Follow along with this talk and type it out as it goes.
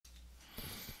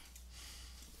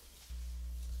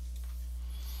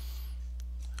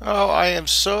Oh, I am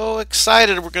so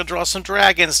excited. We're going to draw some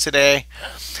dragons today.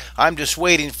 I'm just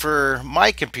waiting for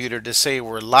my computer to say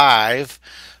we're live,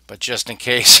 but just in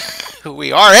case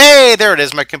we are. Hey, there it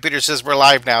is. My computer says we're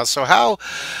live now. So, how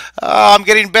I'm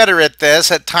getting better at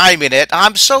this, at timing it.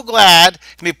 I'm so glad.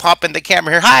 Let me pop in the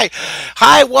camera here. Hi.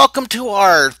 Hi, welcome to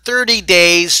our 30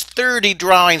 days, 30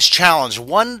 drawings challenge.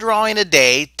 One drawing a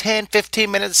day, 10, 15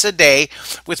 minutes a day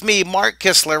with me, Mark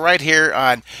Kistler, right here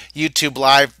on YouTube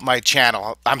Live, my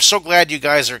channel. I'm so glad you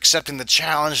guys are accepting the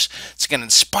challenge. It's going to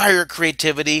inspire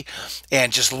creativity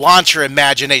and just launch your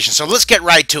imagination. So let's get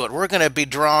right to it. We're going to be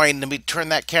drawing. Let me turn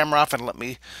that camera off and let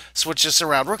me switch this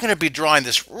around. We're going to be drawing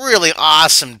this really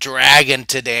awesome dragon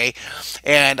today.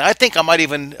 And I think I might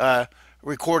even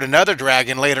record another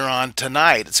dragon later on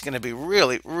tonight. It's going to be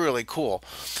really, really cool.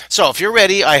 So if you're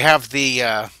ready, I have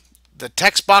the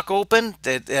text box open.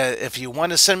 That if you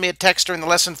want to send me a text during the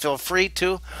lesson, feel free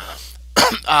to.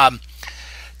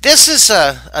 This is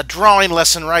a drawing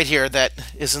lesson right here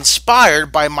that is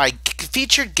inspired by my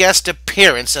featured guest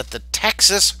appearance at the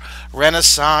Texas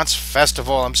Renaissance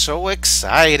Festival. I'm so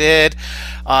excited.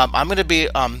 I'm going to be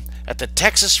at the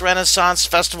Texas Renaissance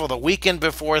Festival the weekend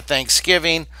before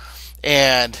Thanksgiving,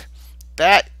 and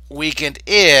that weekend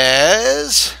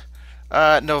is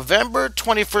November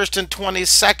 21st and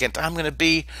 22nd. I'm going to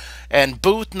be in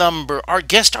our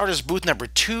guest artist booth number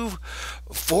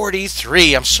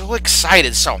 243. I'm so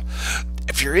excited. So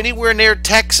if you're anywhere near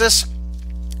Texas,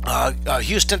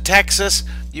 Houston, Texas,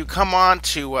 you come on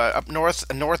to up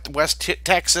northwest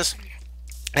Texas,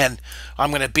 and I'm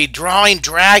going to be drawing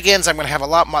dragons. I'm going to have a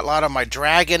lot of my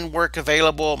dragon work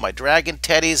available, my dragon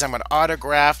teddies. I'm going to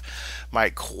autograph my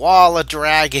koala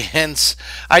dragons.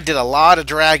 I did a lot of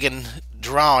dragon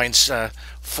drawings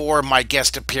for my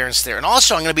guest appearance there. And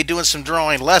also I'm going to be doing some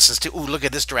drawing lessons too. Ooh, look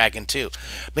at this dragon too.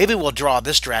 Maybe we'll draw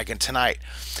this dragon tonight.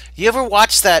 You ever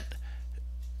watch that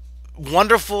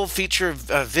wonderful feature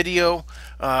video,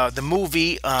 the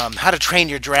movie How to Train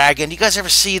Your Dragon? You guys ever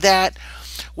see that?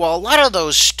 Well, a lot of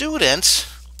those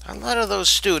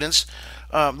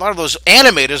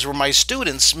animators were my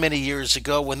students many years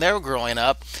ago when they were growing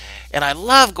up, and I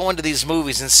love going to these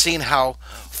movies and seeing how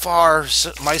far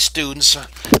my students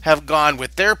have gone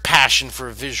with their passion for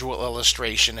visual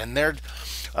illustration and their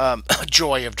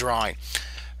joy of drawing.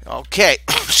 Okay,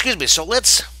 excuse me. So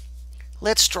let's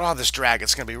draw this dragon.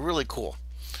 It's going to be really cool.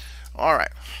 All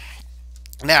right.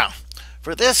 Now,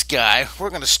 for this guy, we're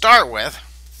going to start with.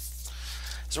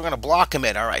 So we're going to block him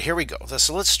in. All right, here we go.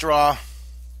 So let's draw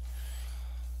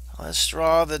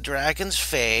the dragon's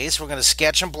face. We're going to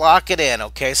sketch and block it in.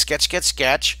 Okay, sketch, sketch,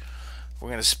 sketch. We're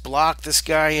going to block this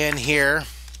guy in here.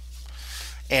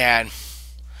 And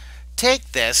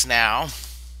take this now.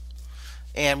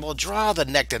 And we'll draw the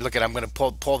neck. Look at, I'm going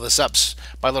to pull this up,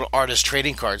 my little artist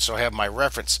trading card, so I have my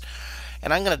reference.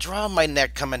 And I'm going to draw my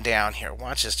neck coming down here.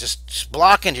 Watch this. Just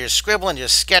blocking, just scribbling,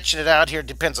 just sketching it out here.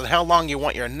 Depends on how long you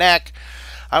want your neck.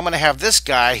 I'm going to have this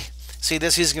guy, see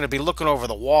this, he's going to be looking over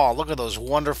the wall. Look at those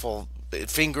wonderful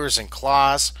fingers and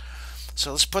claws.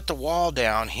 So let's put the wall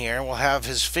down here. We'll have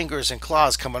his fingers and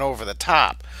claws coming over the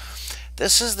top.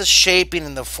 This is the shaping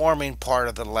and the forming part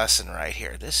of the lesson right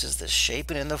here. This is the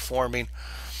shaping and the forming.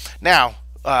 Now,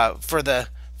 for the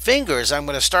fingers, I'm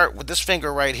going to start with this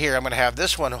finger right here. I'm going to have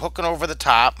this one hooking over the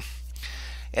top,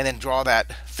 and then draw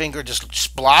that finger,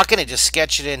 just blocking it, just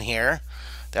sketch it in here.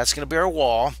 That's going to be our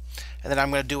wall. And then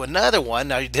I'm going to do another one.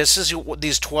 Now, this is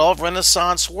these 12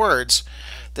 Renaissance words.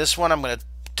 This one I'm going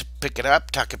to pick it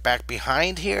up, tuck it back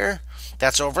behind here.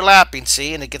 That's overlapping,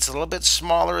 see? And it gets a little bit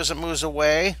smaller as it moves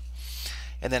away.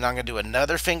 And then I'm going to do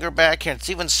another finger back here. It's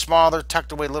even smaller,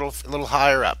 tucked away a little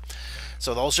higher up.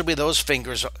 So those will be those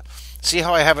fingers. See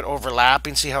how I have it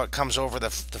overlapping? See how it comes over the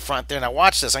front there? Now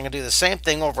watch this. I'm going to do the same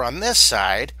thing over on this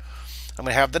side. I'm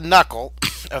going to have the knuckle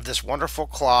of this wonderful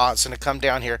claw. It's going to come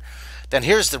down here. Then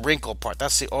here's the wrinkle part.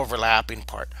 That's the overlapping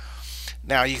part.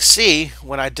 Now you see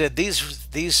when I did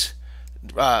these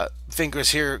fingers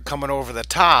here coming over the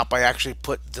top, I actually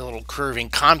put the little curving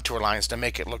contour lines to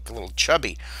make it look a little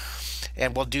chubby.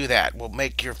 And we'll do that. We'll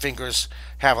make your fingers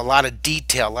have a lot of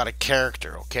detail, a lot of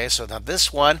character. Okay, so now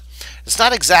this one, it's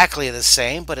not exactly the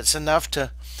same, but it's enough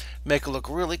to make it look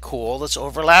really cool. Let's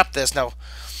overlap this. Now,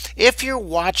 if you're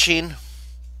watching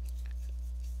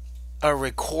a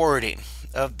recording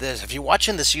of this, if you're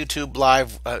watching this YouTube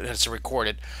live, it's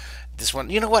recorded. This one,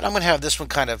 you know what? I'm going to have this one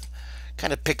kind of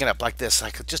picking up like this,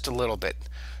 like just a little bit.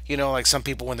 You know, like some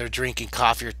people when they're drinking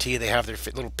coffee or tea, they have their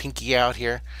little pinky out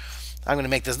here. I'm going to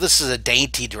make this. This is a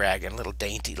dainty dragon, little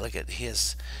dainty. Look at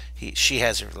she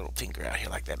has her little finger out here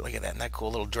like that. Look at that. Isn't that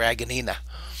cool? Little dragonina.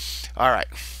 All right.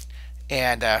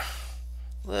 And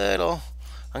little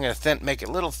I'm going to make it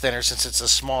a little thinner since it's a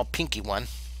small pinky one.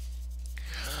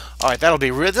 All right, that'll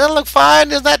look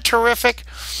fine. Isn't that terrific?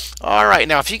 All right,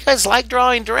 now if you guys like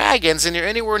drawing dragons and you're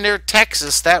anywhere near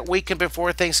Texas that weekend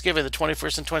before Thanksgiving, the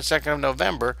 21st and 22nd of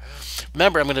November,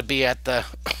 remember I'm going to be at the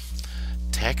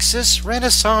Texas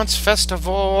Renaissance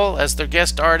Festival as their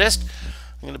guest artist.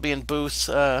 I'm going to be in booth.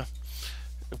 Of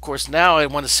course, now I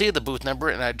want to see the booth number,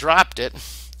 and I dropped it.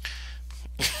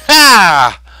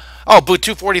 Ha! Oh, booth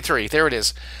 243. There it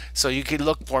is. So you can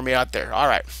look for me out there. All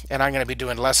right. And I'm going to be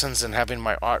doing lessons and having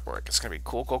my artwork. It's going to be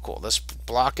cool, cool, cool. Let's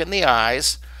block in the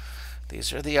eyes.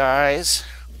 These are the eyes.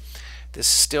 This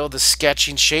is still the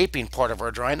sketching, shaping part of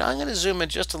our drawing. Now I'm going to zoom in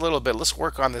just a little bit. Let's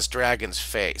work on this dragon's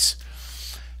face.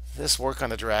 Let's work on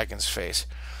the dragon's face.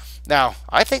 Now,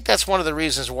 I think that's one of the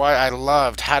reasons why I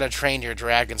loved How to Train Your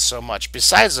Dragon so much.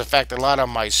 Besides the fact that a lot of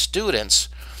my students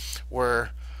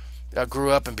grew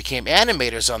up and became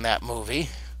animators on that movie,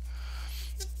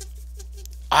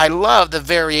 I love the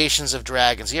variations of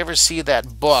dragons. You ever see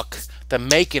that book, The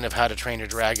Making of How to Train Your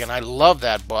Dragon? I love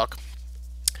that book.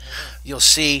 You'll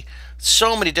see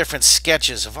so many different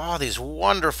sketches of all these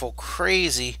wonderful,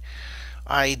 crazy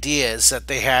ideas that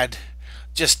they had.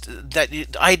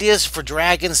 Ideas for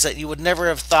dragons that you would never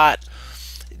have thought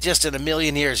just in a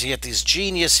million years. You get these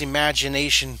genius,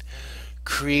 imagination,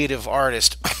 creative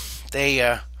artists.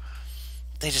 They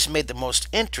just made the most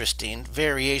interesting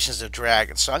variations of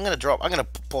dragons. So I'm going to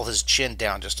pull his chin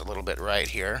down just a little bit right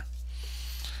here.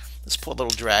 Let's pull the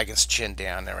little dragon's chin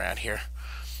down around here.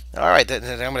 All right, then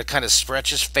I'm going to kind of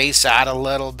stretch his face out a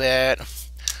little bit.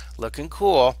 Looking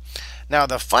cool. Now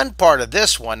the fun part of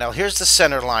this one, now here's the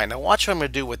center line. Now watch what I'm going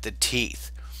to do with the teeth.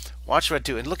 Watch what I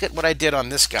do, and look at what I did on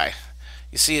this guy.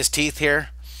 You see his teeth here?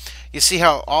 You see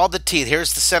how all the teeth,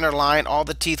 here's the center line, all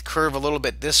the teeth curve a little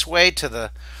bit this way to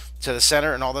the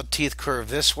center, and all the teeth curve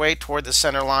this way toward the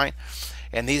center line.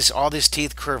 And all these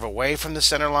teeth curve away from the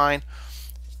center line.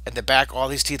 At the back, all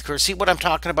these teeth curve. See what I'm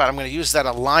talking about? I'm going to use that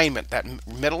alignment, that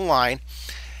middle line,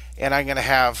 and I'm going to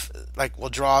have, we'll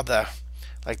draw the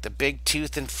big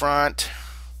tooth in front,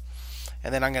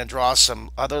 and then I'm going to draw some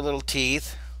other little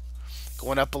teeth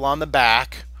going up along the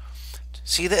back.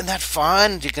 See that? Isn't that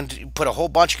fun? You can put a whole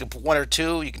bunch. You can put one or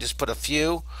two. You can just put a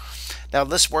few. Now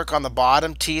let's work on the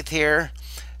bottom teeth here.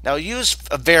 Now use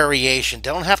a variation.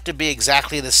 Don't have to be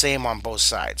exactly the same on both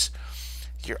sides.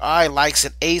 Your eye likes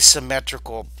an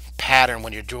asymmetrical pattern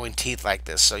when you're doing teeth like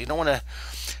this, so you don't want to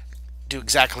do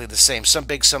exactly the same. Some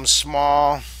big, some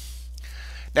small.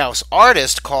 Now,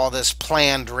 artists call this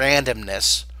planned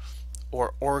randomness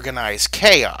or organized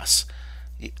chaos.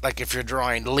 Like if you're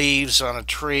drawing leaves on a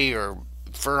tree or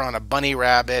fur on a bunny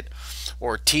rabbit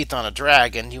or teeth on a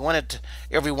dragon, you want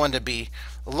everyone to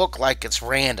look like it's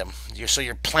random. So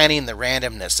you're planning the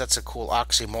randomness. That's a cool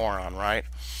oxymoron, right?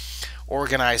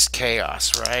 Organized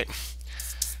chaos, right?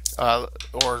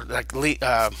 Or like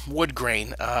wood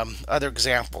grain. Other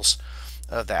examples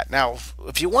of that. Now,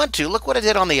 if you want to, look what I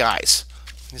did on the eyes.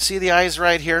 You see the eyes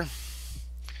right here?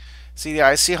 See the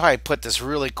eyes? See how I put this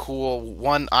really cool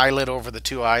one eyelid over the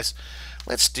two eyes?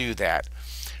 Let's do that.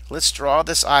 Let's draw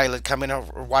this eyelid coming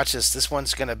over. Watch this. This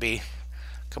one's going to be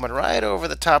coming right over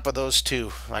the top of those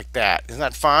two like that. Isn't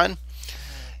that fun?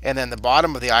 And then the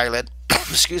bottom of the eyelid,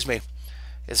 excuse me,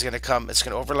 is going to come. It's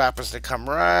going to overlap. It's going to come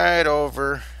right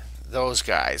over those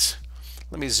guys.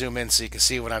 Let me zoom in so you can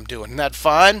see what I'm doing. Isn't that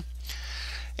fun?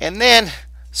 And then,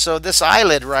 so this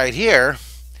eyelid right here,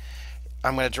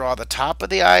 I'm going to draw the top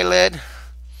of the eyelid,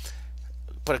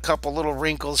 put a couple little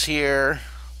wrinkles here,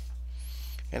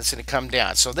 and it's going to come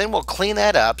down. So then we'll clean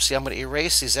that up. See, I'm going to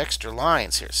erase these extra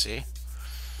lines here, see?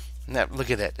 And that, look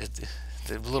at that,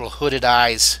 the little hooded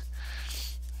eyes.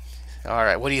 All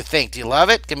right, what do you think? Do you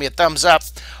love it? Give me a thumbs up.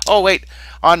 Oh, wait,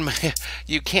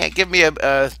 you can't give me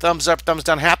a thumbs up, thumbs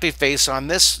down happy face on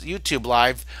this YouTube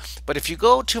Live, but if you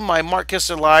go to my Mark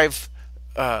Kistler Live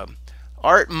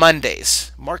Art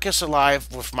Mondays, Mark Kistler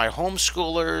Live with my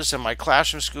homeschoolers and my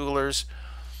classroom schoolers.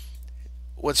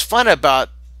 What's fun about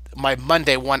my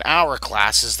Monday 1 hour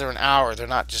classes, they're an hour. They're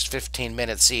not just 15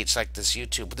 minutes each like this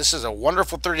YouTube. This is a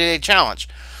wonderful 30-day challenge.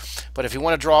 But if you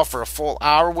want to draw for a full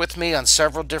hour with me on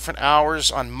several different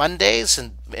hours on Mondays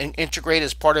and integrate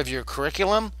as part of your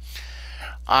curriculum,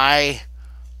 I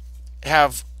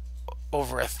have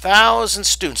over 1,000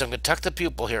 students. I'm going to tuck the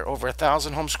pupil here. Over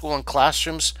 1,000 homeschooling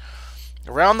classrooms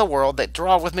around the world that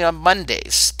draw with me on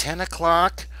Mondays, 10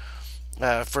 o'clock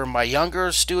for my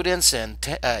younger students and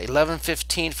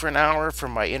 11:15 for an hour for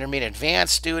my intermediate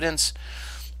advanced students.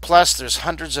 Plus, there's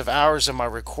hundreds of hours of my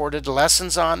recorded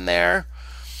lessons on there.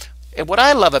 And what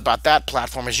I love about that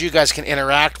platform is you guys can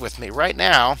interact with me. Right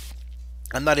now,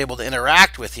 I'm not able to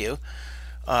interact with you,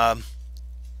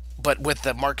 But with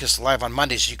the Marcus Live on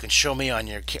Mondays, you can show me on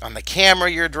the camera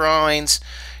your drawings.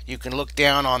 You can look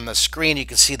down on the screen. You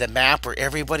can see the map where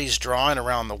everybody's drawing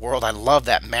around the world. I love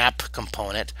that map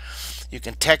component. You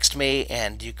can text me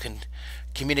and you can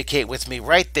communicate with me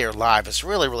right there live. It's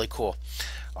really, really cool.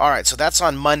 All right, so that's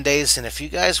on Mondays. And if you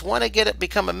guys want to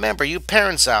become a member, you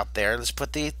parents out there, let's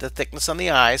put the thickness on the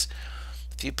eyes.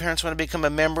 If you parents want to become a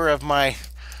member of my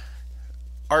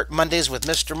Art Mondays with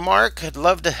Mr. Mark, I'd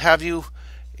love to have you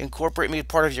incorporate me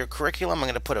part of your curriculum. I'm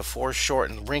going to put a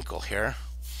foreshortened wrinkle here.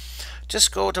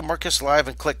 Just go to Marcus Live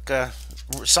and click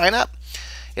sign up.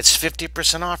 It's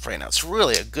 50% off right now. It's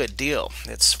really a good deal.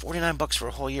 It's 49 bucks for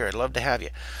a whole year. I'd love to have you.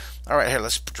 All right, here,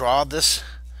 let's draw this.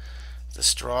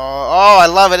 Oh, I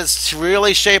love it. It's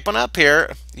really shaping up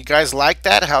here. You guys like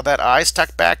that? How that eye's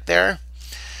tucked back there?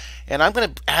 And I'm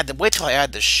going to wait till I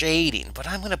add the shading, but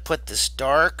I'm going to put this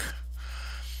dark.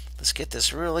 Let's get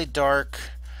this really dark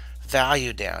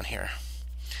value down here.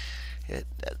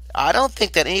 I don't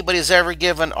think that anybody's ever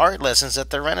given art lessons at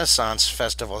the Renaissance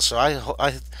Festival, so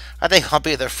I think I'll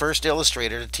be the first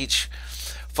illustrator to teach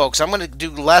folks. I'm going to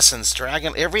do lessons,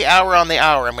 dragon, every hour on the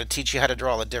hour. I'm going to teach you how to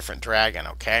draw a different dragon,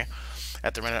 okay?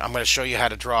 I'm going to show you how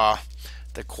to draw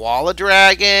the koala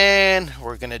dragon.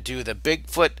 We're going to do the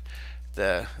Bigfoot,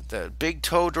 the big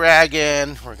toe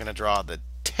dragon. We're going to draw the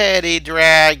teddy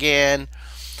dragon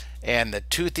and the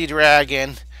toothy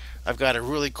dragon. I've got a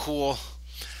really cool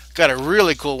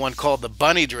one called the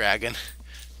bunny dragon.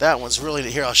 That one's really,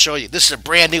 here, I'll show you. This is a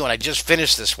brand new one. I just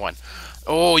finished this one.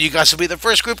 Oh, you guys will be the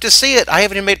first group to see it. I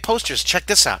haven't even made posters. Check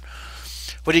this out.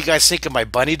 What do you guys think of my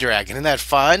bunny dragon? Isn't that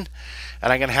fun?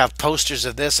 And I'm going to have posters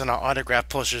of this, and I'll autograph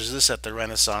posters of this at the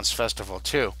Renaissance Festival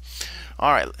too.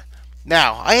 All right.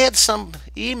 Now, I had some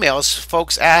emails,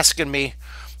 folks asking me,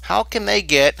 how can they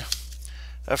get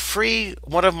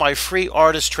one of my free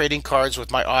artist trading cards with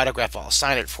my autograph? I'll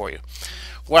sign it for you.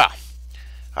 Well,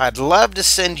 I'd love to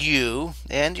send you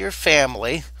and your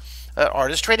family an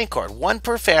artist trading card. One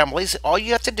per family. All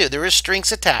you have to do, there is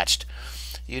strings attached.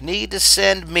 You need to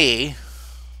send me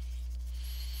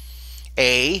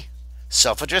a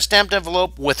self-addressed stamped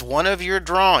envelope with one of your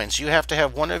drawings. You have to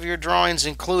have one of your drawings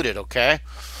included, okay?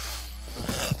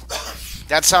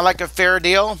 That sound like a fair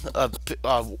deal?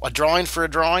 A drawing for a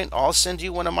drawing? I'll send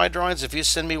you one of my drawings if you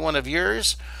send me one of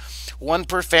yours. One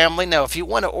per family. Now, if you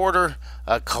want to order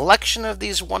a collection of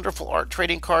these wonderful art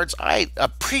trading cards, I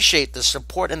appreciate the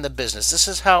support in the business. This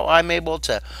is how I'm able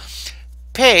to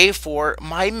pay for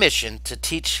my mission to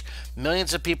teach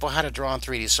millions of people how to draw in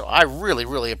 3D. So I really,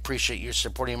 really appreciate you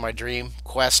supporting my dream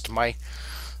quest, my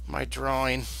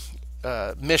drawing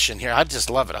mission here. I just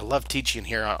love it. I love teaching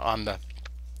here on the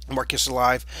Mark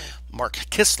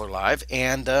Kistler Live,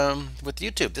 and with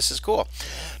YouTube. This is cool.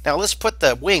 Now let's put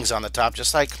the wings on the top,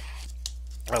 just like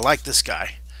I like this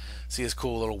guy. See his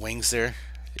cool little wings there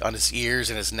on his ears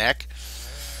and his neck.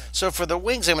 So for the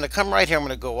wings, I'm going to come right here. I'm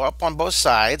going to go up on both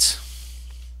sides.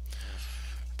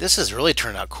 This has really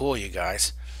turned out cool, you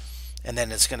guys. And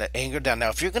then it's going to angle down. Now,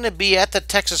 if you're going to be at the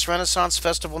Texas Renaissance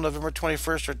Festival November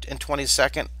 21st and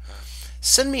 22nd,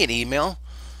 send me an email.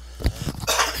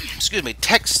 Excuse me,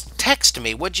 text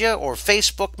me, would you? Or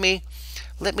Facebook me.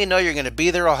 Let me know you're going to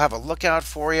be there. I'll have a lookout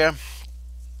for you.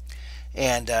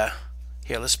 And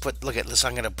here, look at this.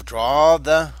 I'm going to draw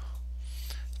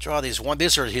these one.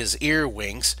 These are his ear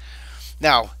wings.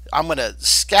 Now, I'm going to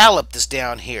scallop this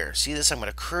down here. See this? I'm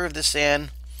going to curve this in,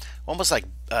 almost like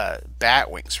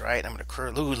bat wings, right? I'm going to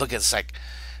curve. Ooh, look at this, like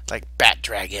bat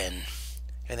dragon.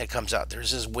 And it comes out.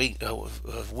 There's his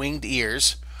winged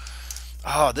ears.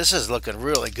 Oh, this is looking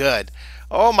really good.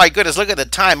 Oh my goodness, look at the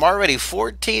time. Already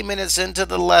 14 minutes into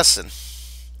the lesson.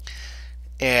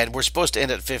 And we're supposed to end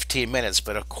at 15 minutes,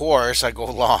 but of course I go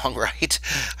long, right?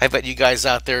 I bet you guys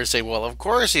out there say, well, of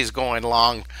course he's going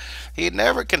long. He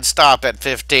never can stop at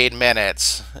 15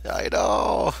 minutes. I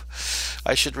know.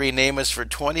 I should rename us for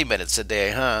 20 minutes a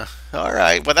day, huh? All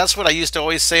right. Well, that's what I used to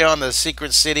always say on the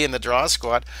Secret City and the Draw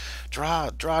Squad. Draw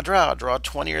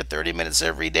 20 or 30 minutes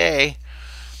every day.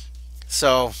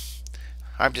 So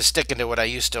I'm just sticking to what I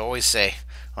used to always say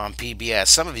on PBS.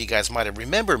 Some of you guys might have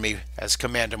remembered me as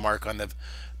Commander Mark on the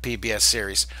PBS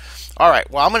series. All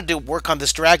right, well, I'm going to work on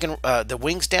this dragon, the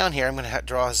wings down here. I'm going to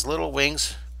draw his little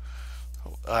wings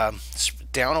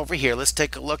down over here. Let's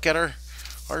take a look at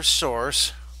our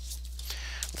source.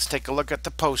 Let's take a look at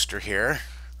the poster here.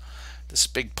 This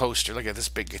big poster. Look at this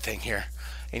big thing here.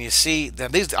 And you see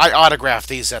that these, I autograph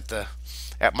these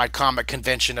at my comic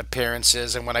convention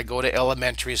appearances, and when I go to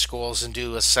elementary schools and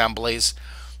do assemblies,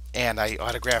 and I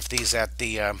autograph these at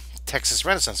the Texas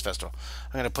Renaissance Festival.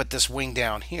 I'm going to put this wing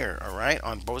down here, all right,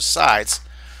 on both sides.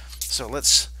 So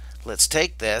let's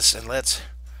take this and let's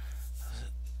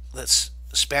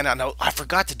span out. Now I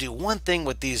forgot to do one thing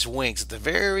with these wings at the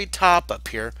very top up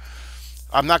here.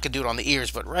 I'm not going to do it on the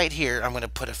ears, but right here I'm going to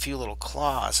put a few little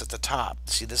claws at the top.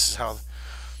 See, this is how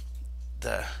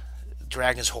the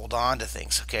dragons hold on to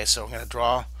things. Okay, so I'm going to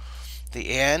draw the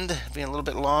end being a little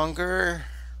bit longer.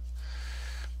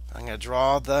 I'm going to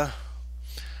draw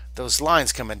those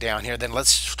lines coming down here. Then let's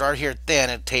start here thin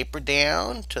and taper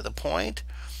down to the point.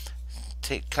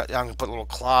 I'm going to put little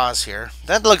claws here.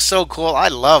 That looks so cool. I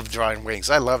love drawing wings.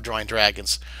 I love drawing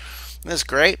dragons. That's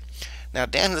great. Now,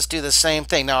 Dan, let's do the same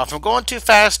thing. Now, if I'm going too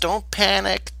fast, don't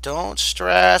panic. Don't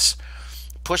stress.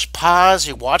 Push pause.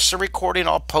 You watch the recording.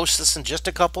 I'll post this in just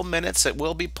a couple minutes. It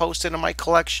will be posted in my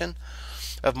collection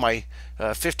of my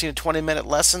 15 to 20-minute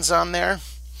lessons on there.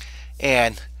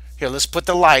 And here, let's put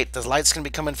the light. The light's going to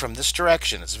be coming from this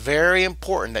direction. It's very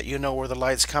important that you know where the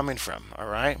light's coming from. All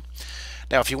right?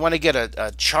 Now, if you want to get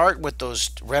a chart with those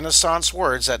Renaissance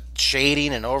words, that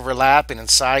shading and overlapping and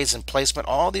size and placement,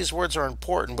 all these words are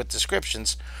important with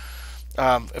descriptions.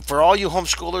 For all you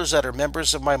homeschoolers that are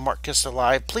members of my Mark Kistler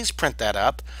Live, please print that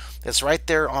up. It's right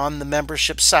there on the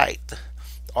membership site.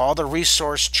 All the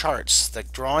resource charts, the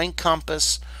drawing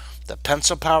compass, the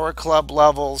pencil power club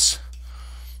levels,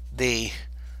 the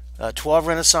 12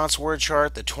 Renaissance word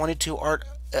chart, the 22 art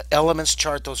elements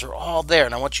chart, those are all there,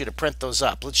 and I want you to print those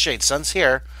up. Let's shade. Sun's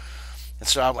here, and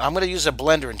so I'm going to use a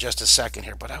blender in just a second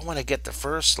here, but I want to get the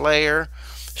first layer.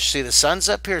 See, the sun's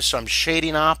up here, so I'm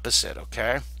shading opposite,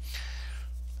 okay?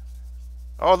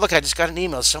 Oh, look, I just got an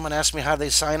email. Someone asked me how they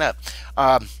sign up.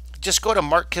 Just go to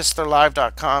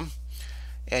markkistlerlive.com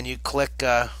and you click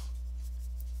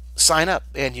sign up,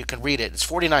 and you can read it. It's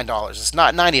 $49. It's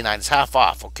not $99. It's half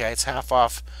off, okay? It's half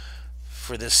off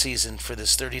for this season, for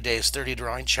this 30 days, 30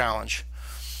 drawing challenge.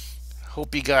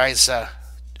 Hope you guys,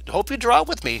 hope you draw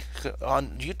with me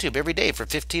on YouTube every day for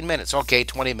 15 minutes. Okay,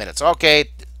 20 minutes. Okay,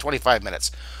 25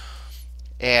 minutes.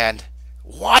 And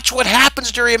watch what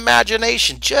happens to your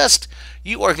imagination.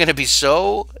 You are going to be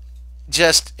so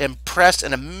just impressed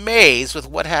and amazed with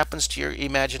what happens to your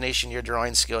imagination, your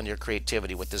drawing skill, and your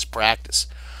creativity with this practice.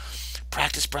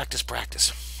 Practice, practice,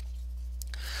 practice.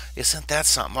 Isn't that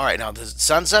something? All right, now the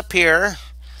sun's up here.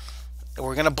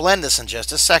 We're going to blend this in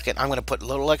just a second. I'm going to put a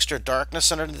little extra darkness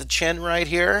under the chin right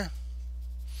here.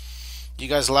 You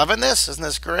guys loving this? Isn't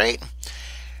this great?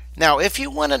 Now, if you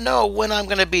want to know when I'm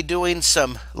going to be doing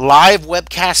some live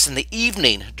webcasts in the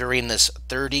evening during this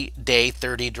 30-day,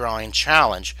 30 drawing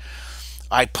challenge,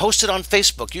 I post it on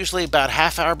Facebook, usually about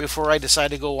half hour before I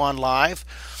decide to go on live.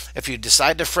 If you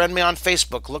decide to friend me on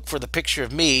Facebook, look for the picture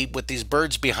of me with these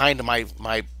birds behind my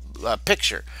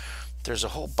picture. There's a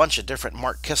whole bunch of different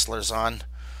Mark Kistlers on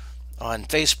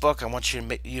Facebook. I want you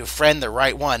to friend the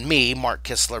right one, me, Mark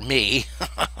Kistler, me.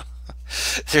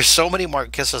 There's so many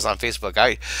Mark Kistlers on Facebook.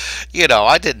 I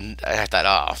thought,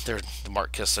 oh, there's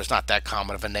Mark Kistler's not that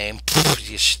common of a name.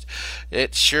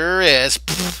 It sure is.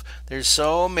 There's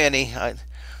so many.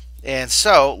 And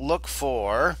so look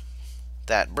for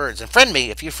that birds and friend me.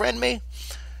 If you friend me,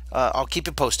 I'll keep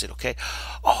you posted, okay?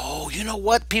 Oh, you know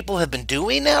what people have been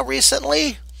doing now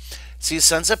recently? See, the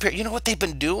sun's up here. You know what they've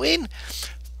been doing?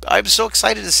 I'm so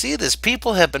excited to see this.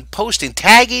 People have been posting,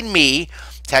 tagging me,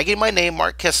 tagging my name,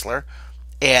 Mark Kistler,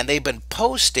 and they've been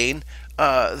posting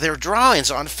their drawings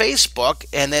on Facebook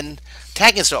and then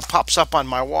tagging so it pops up on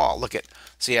my wall. Look at,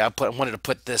 see, I wanted to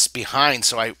put this behind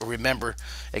so I remember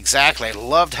exactly. I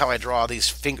loved how I draw these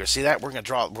fingers. See that? We're going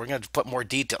to put more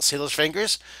detail. See those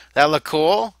fingers? That look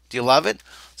cool? Do you love it?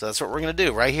 So that's what we're going to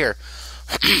do right here.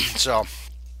 So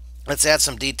let's add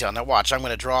some detail. Now watch, I'm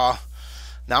going to draw.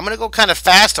 Now I'm going to go kind of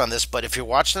fast on this, but if you're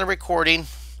watching the recording,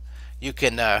 you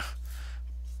can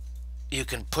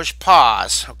push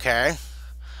pause, okay?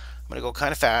 I'm going to go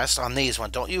kind of fast on these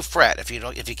one. Don't you fret. If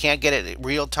you can't get it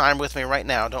real time with me right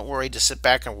now, don't worry. Just sit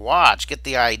back and watch. Get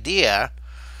the idea.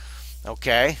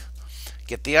 Okay?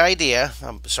 Get the idea.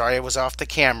 I'm sorry I was off the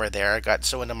camera there. I got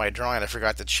so into my drawing I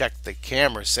forgot to check the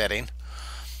camera setting.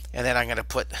 And then I'm going to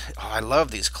put, oh, I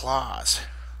love these claws.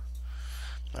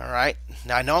 All right.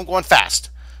 Now I know I'm going fast.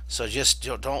 So just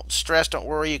don't stress, don't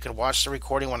worry. You can watch the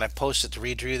recording when I post it to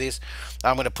redraw these.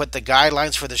 I'm going to put the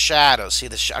guidelines for the shadows. See,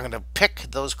 I'm going to pick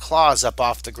those claws up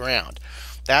off the ground.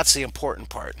 That's the important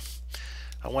part.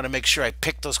 I want to make sure I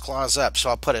pick those claws up. So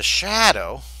I'll put a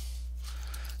shadow.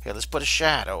 Here, let's put a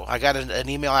shadow. I got an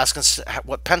email asking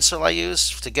what pencil I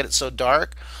use to get it so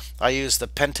dark. I use the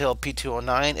Pentel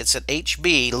P209. It's an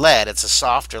HB lead. It's a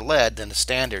softer lead than the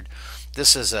standard.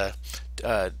 This is a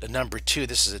number 2.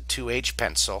 This is a 2H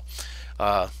pencil.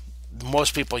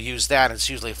 Most people use that. It's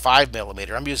usually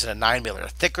 5mm. I'm using a 9mm, a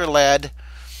thicker lead,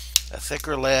 a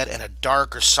thicker lead and a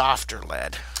darker, softer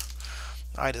lead.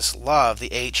 I just love the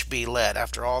HB lead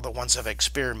after all the ones I've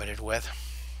experimented with.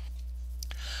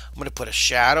 I'm going to put a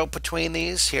shadow between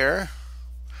these here.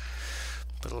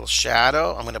 Put a little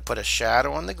shadow. I'm going to put a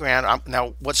shadow on the ground.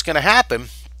 Now, what's going to happen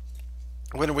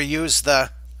when we use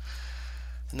the,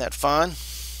 isn't that fun?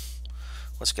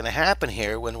 What's going to happen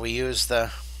here when we use my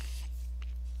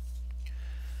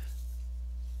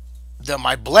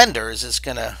blender is it's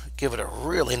going to give it a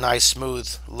really nice smooth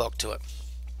look to it.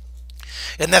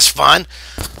 Isn't this fun?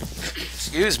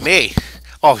 Excuse me.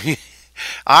 Oh,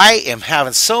 I am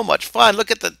having so much fun. Look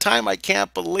at the time. I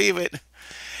can't believe it.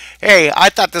 Hey, I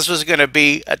thought this was going to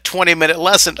be a 20-minute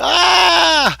lesson.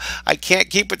 I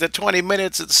can't keep it to 20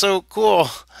 minutes. It's so cool.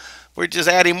 We're just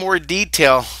adding more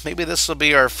detail. Maybe this will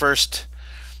be our first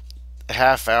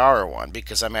half-hour one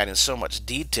because I'm adding so much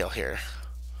detail here.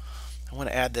 I want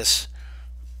to add this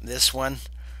one.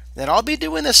 Then I'll be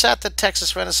doing this at the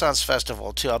Texas Renaissance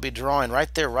Festival too. I'll be drawing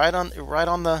right there, right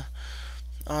on the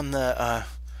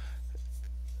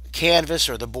canvas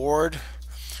or the board,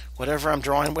 whatever I'm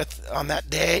drawing with on that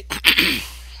day.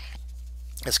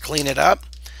 Let's clean it up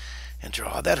and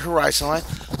draw that horizon line.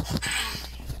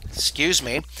 Excuse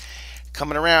me.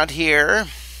 Coming around here.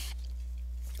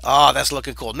 Oh, that's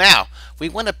looking cool. Now we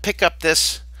want to pick up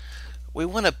this. We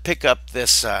want to pick up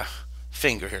this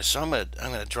finger here. So I'm gonna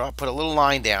put a little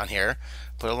line down here,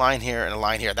 put a line here and a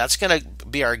line here. That's gonna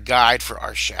be our guide for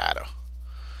our shadow.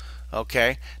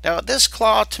 Okay. Now this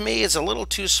claw to me is a little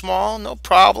too small. No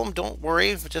problem. Don't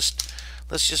worry.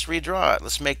 Let's just redraw it.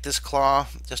 Let's make this claw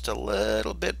just a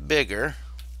little bit bigger.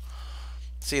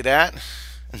 See that?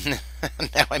 Now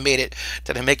I made it.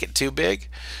 Did I make it too big?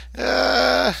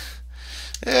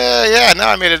 Yeah, now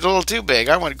I made it a little too big.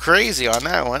 I went crazy on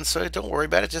that one, so don't worry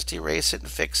about it. Just erase it and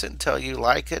fix it until you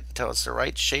like it, until it's the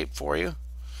right shape for you.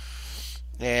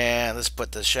 And let's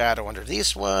put the shadow under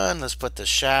this one. Let's put the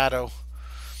shadow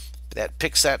that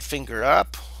picks that finger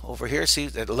up over here. See,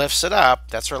 it lifts it up.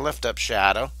 That's our lift up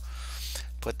shadow.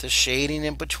 Put the shading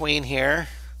in between here.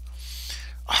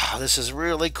 Oh, this is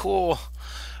really cool.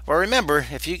 Well, remember,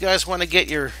 if you guys want to get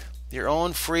your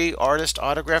own free artist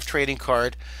autograph trading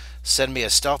card, send me a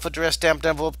self-addressed stamped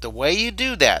envelope. The way you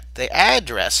do that, the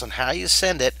address on how you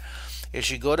send it,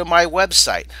 is you go to my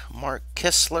website,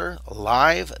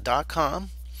 markkistlerlive.com.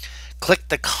 Click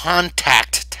the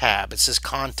contact tab. It says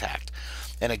contact,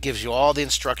 and it gives you all the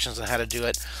instructions on how to do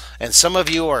it. And some of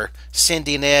you are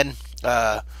sending in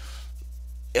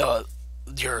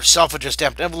your self-addressed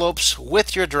stamped envelopes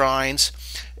with your drawings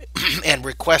and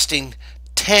requesting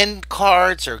 10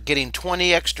 cards or getting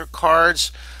 20 extra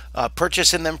cards,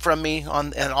 purchasing them from me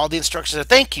and all the instructions.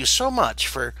 Thank you so much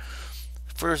for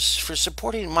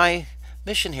supporting my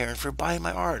mission here and for buying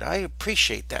my art. I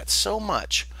appreciate that so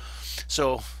much.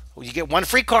 So you get one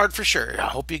free card for sure. I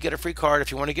hope you get a free card.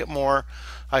 If you want to get more,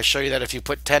 I show you that if you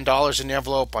put $10 in the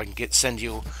envelope, I can send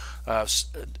you I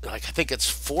think it's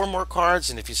 4 more cards,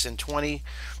 and if you send 20,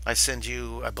 I send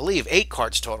you, I believe, 8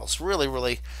 cards total. It's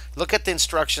really look at the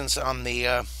instructions on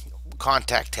the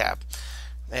contact tab,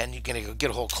 and you're gonna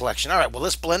get a whole collection. All right, well,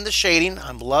 let's blend the shading.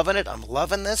 I'm loving it. I'm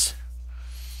loving this.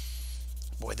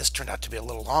 Boy, this turned out to be a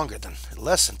little longer than a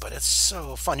lesson, but it's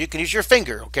so fun. You can use your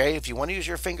finger, okay? If you want to use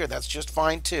your finger, that's just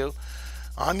fine too.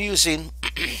 I'm using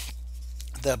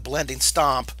the blending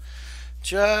stomp.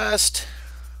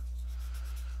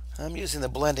 I'm using the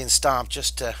blending stomp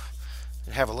just to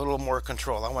have a little more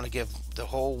control. I want to give the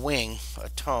whole wing a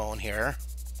tone here.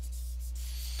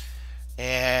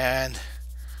 And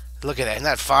look at that. Isn't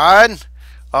that fun?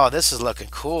 Oh, this is looking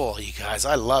cool, you guys.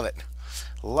 I love it.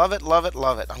 Love it, love it,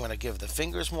 love it. I'm going to give the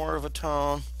fingers more of a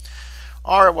tone.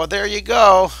 All right, well, there you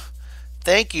go.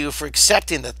 Thank you for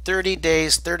accepting the 30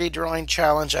 days, 30 drawing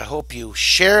challenge. I hope you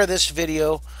share this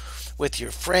video with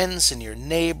your friends and your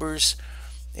neighbors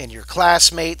and your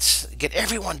classmates. Get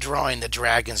everyone drawing the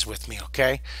dragons with me,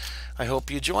 okay? I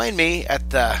hope you join me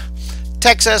at the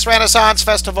Texas Renaissance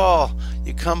Festival.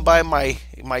 You come by my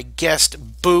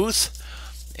guest booth,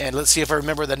 and let's see if I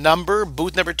remember the number.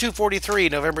 Booth number 243,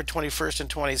 November 21st and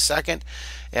 22nd.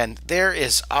 And there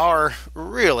is our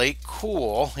really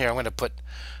cool. Here, I'm going to put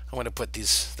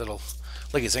these little.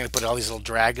 Look, I'm going to put all these little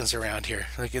dragons around here.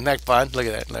 Like, isn't that fun? Look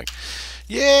at that. Look.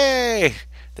 Yay!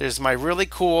 There's my really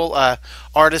cool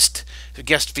artist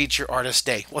guest feature artist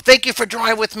day. Well, thank you for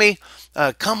drawing with me.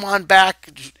 Come on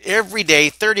back every day,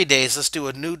 30 days. Let's do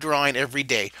a new drawing every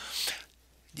day.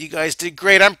 You guys did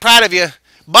great. I'm proud of you.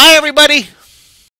 Bye, everybody.